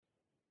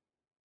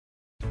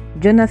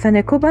Jonathan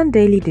Ekuban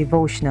Daily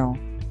Devotional,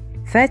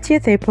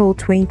 30th April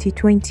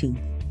 2020.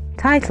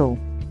 Title: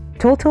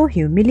 Total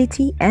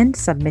Humility and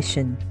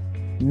Submission.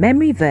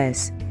 Memory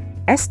verse: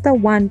 Esther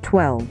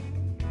 1:12.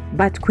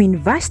 But Queen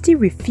Vashti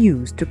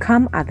refused to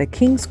come at the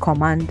king's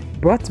command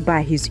brought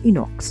by his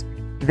eunuchs.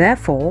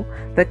 Therefore,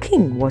 the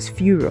king was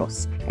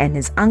furious, and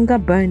his anger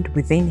burned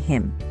within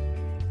him.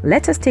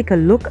 Let us take a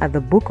look at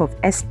the book of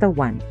Esther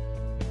 1.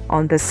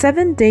 On the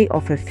 7th day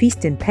of a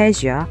feast in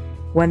Persia,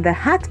 when the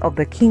heart of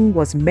the king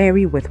was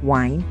merry with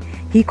wine,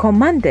 he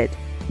commanded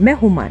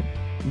Mehuman,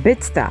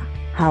 Biztha,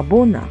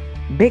 Harbona,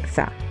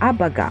 Bigtha,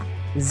 Abaga,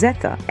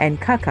 Zethar, and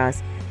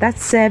Carkas that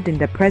served in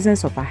the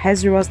presence of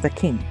Ahasuerus the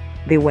king.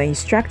 They were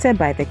instructed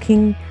by the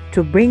king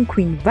to bring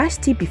Queen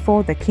Vashti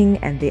before the king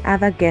and the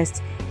other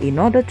guests in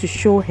order to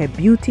show her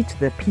beauty to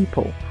the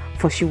people,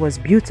 for she was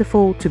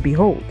beautiful to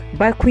behold.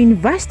 But Queen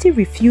Vashti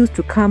refused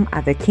to come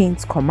at the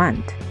king's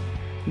command.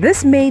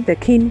 This made the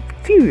king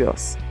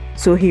furious,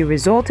 so he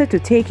resorted to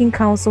taking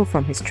counsel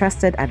from his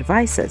trusted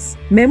advisors.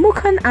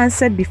 Memucan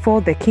answered before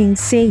the king,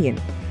 saying,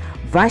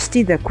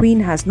 Vashti the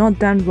queen has not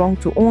done wrong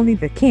to only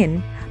the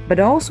king, but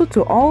also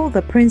to all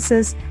the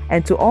princes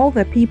and to all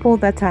the people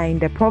that are in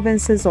the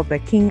provinces of the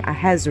king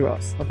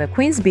Ahasuerus. For the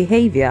queen's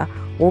behavior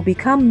will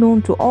become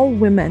known to all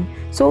women,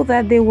 so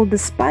that they will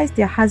despise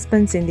their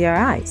husbands in their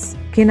eyes.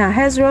 King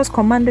Ahasuerus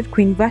commanded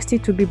Queen Vashti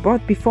to be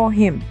brought before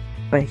him,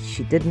 but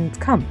she didn't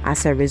come.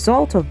 As a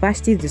result of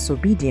Vashti's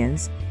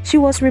disobedience, she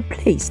was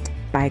replaced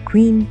by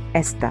Queen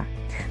Esther.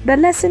 The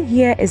lesson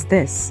here is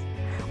this: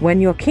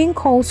 when your king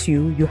calls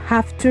you, you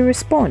have to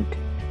respond.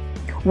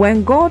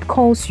 When God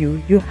calls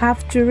you, you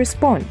have to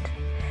respond.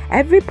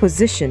 Every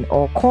position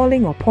or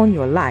calling upon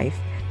your life,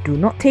 do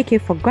not take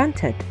it for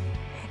granted.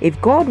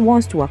 If God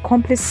wants to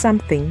accomplish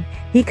something,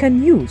 He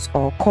can use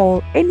or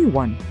call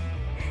anyone.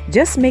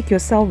 Just make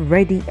yourself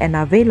ready and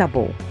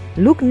available.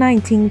 Luke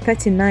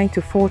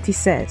 19:39-40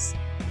 says,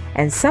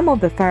 And some of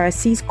the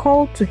Pharisees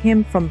called to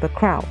him from the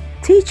crowd,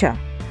 Teacher,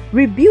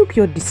 rebuke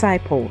your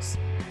disciples.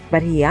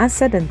 But he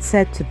answered and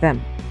said to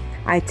them,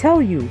 I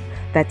tell you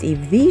that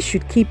if these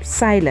should keep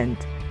silent,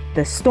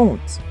 the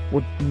stones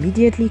would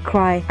immediately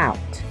cry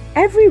out.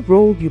 Every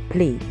role you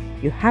play,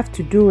 you have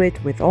to do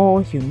it with all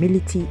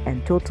humility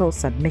and total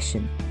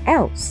submission,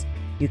 else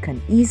you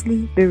can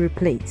easily be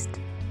replaced.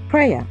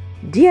 Prayer: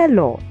 Dear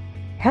Lord,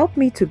 help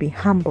me to be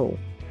humble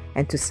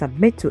and to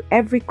submit to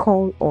every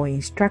call or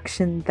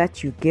instruction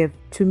that you give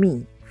to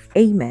me.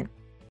 Amen.